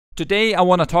Today I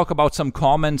want to talk about some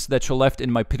comments that you left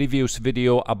in my previous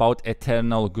video about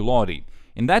Eternal Glory.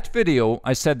 In that video,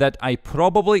 I said that I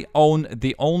probably own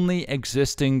the only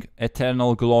existing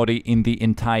Eternal Glory in the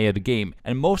entire game.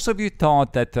 And most of you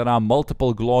thought that there are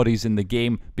multiple glories in the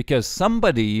game because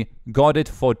somebody got it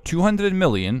for 200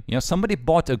 million. Yeah, somebody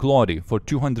bought a glory for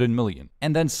 200 million.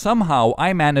 And then somehow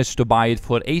I managed to buy it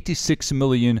for 86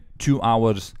 million 2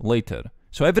 hours later.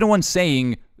 So everyone's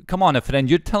saying, come on, friend,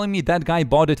 you're telling me that guy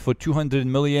bought it for 200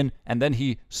 million and then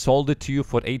he sold it to you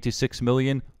for 86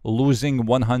 million, losing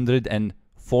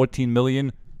 114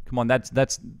 million? Come on,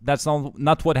 that's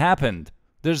not what happened.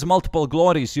 There's multiple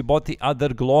glories. You bought the other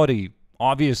glory,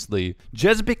 obviously.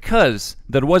 Just because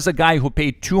there was a guy who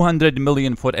paid 200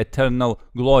 million for Eternal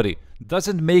Glory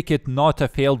doesn't make it not a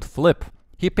failed flip.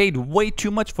 He paid way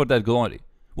too much for that glory.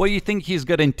 What, you think he's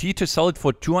guaranteed to sell it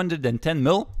for 210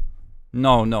 mil?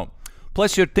 No.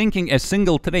 Plus, you're thinking a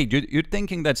single trade. You're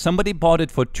thinking that somebody bought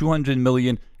it for 200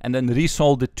 million and then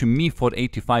resold it to me for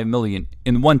 85 million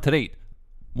in one trade.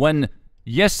 When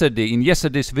in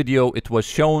yesterday's video, it was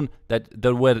shown that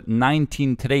there were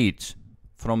 19 trades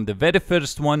from the very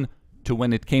first one to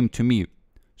when it came to me.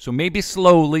 So maybe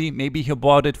slowly, maybe he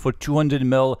bought it for 200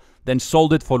 mil, then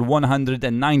sold it for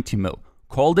 190 mil.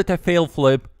 Called it a fail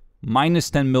flip. Minus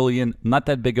 10 million, not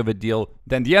that big of a deal.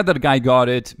 Then the other guy got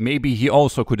it, maybe he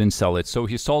also couldn't sell it, so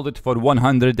he sold it for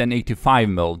 185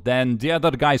 mil. Then the other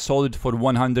guy sold it for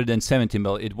 170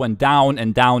 mil. It went down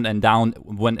and down and down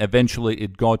when eventually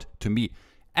it got to me.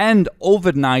 And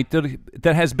overnight,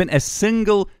 there has been a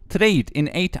single trade in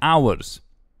 8 hours.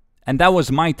 And that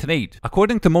was my trade.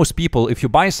 According to most people, if you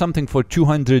buy something for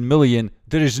 200 million,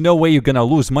 there is no way you're gonna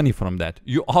lose money from that.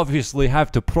 You obviously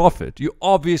have to profit. You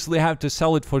obviously have to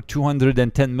sell it for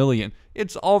 210 million.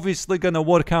 It's obviously gonna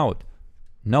work out.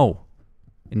 No.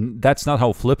 And that's not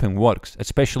how flipping works,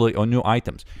 especially on new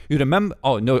items. You remember,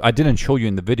 oh no, I didn't show you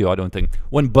in the video, I don't think.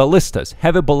 When ballistas,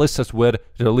 heavy ballistas were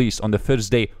released on the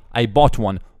first day, I bought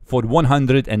one for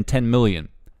 110 million.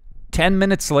 10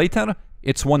 minutes later,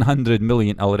 it's 100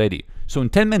 million already. So in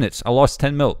 10 minutes, I lost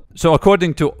 10 mil. So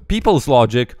according to people's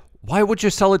logic, why would you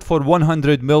sell it for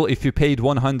 100 mil if you paid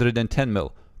 110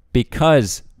 mil?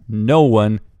 Because no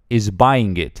one is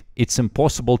buying it. It's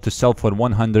impossible to sell for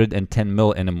 110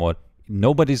 mil anymore.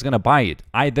 Nobody's gonna buy it.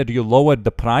 Either you lower the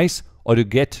price or you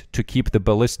get to keep the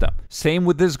ballista. Same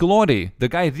with this glory. The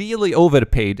guy really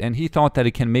overpaid and he thought that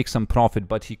he can make some profit,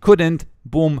 but he couldn't.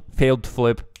 Boom, failed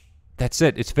flip. That's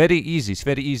it. It's very easy. It's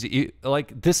very easy.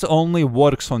 Like, this only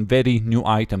works on very new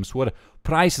items where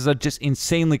prices are just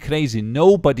insanely crazy.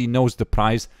 Nobody knows the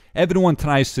price. Everyone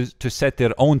tries to set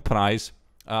their own price.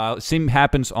 Same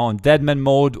happens on Deadman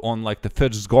mode, on like the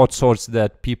first god swords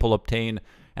that people obtain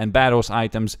and Battles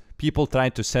items. People try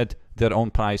to set their own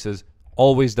prices.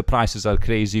 Always the prices are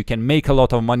crazy. You can make a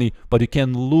lot of money, but you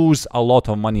can lose a lot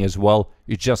of money as well.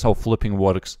 It's just how flipping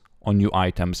works on new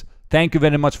items. Thank you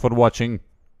very much for watching.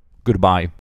 Goodbye.